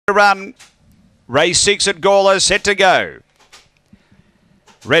run. Race 6 at Gawler, set to go.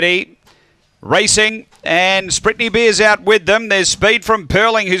 Ready. Racing, and Spritney Beer's out with them. There's speed from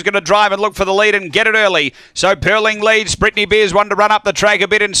Perling, who's going to drive and look for the lead and get it early. So Perling leads. Spritney Beer's one to run up the track a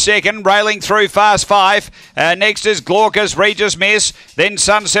bit in second, railing through Fast 5. Next is Glaucus, Regis Miss, then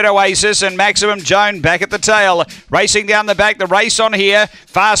Sunset Oasis and Maximum Joan back at the tail. Racing down the back, the race on here.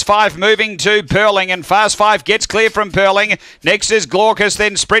 Fast 5 moving to Perling, and Fast 5 gets clear from Perling. Next is Glaucus,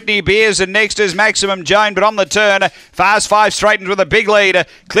 then Spritney Beers, and next is Maximum Joan. But on the turn, Fast 5 straightens with a big lead,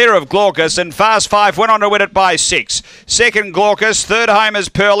 clear of Glaucus, and Fast 5 went on to win it by 6. Second, Glaucus. Third, home is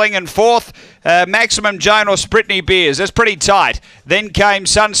Perling. And fourth, Maximum Joan or Spritney Beers. That's pretty tight. Then came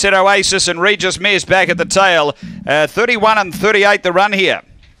Sunset Oasis and Regis Mears back at the tail. 31 and 38 the run here.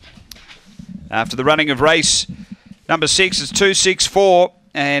 After the running of race number 6 is 264,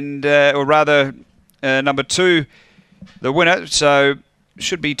 and or rather number 2 the winner. So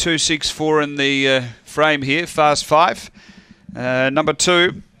should be 264 in the frame here. Fast 5. Number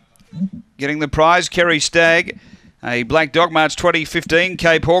 2 getting the prize, Kerry Stagg, a Black Dog, March 2015,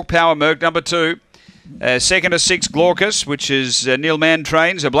 Cape Hawk, Power Merc, number 2. Second is 6, Glaucus, which is Neil Mann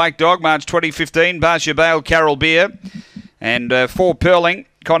Trains, a Black Dog, March 2015, Barsha Bale, Carol Beer. And 4, Perling,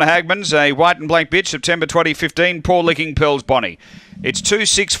 Connor Hagmans, a White and Black Bitch, September 2015, Paul Licking, Pearls Bonnie. It's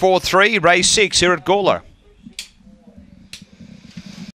 2643, race 6 here at Gawler.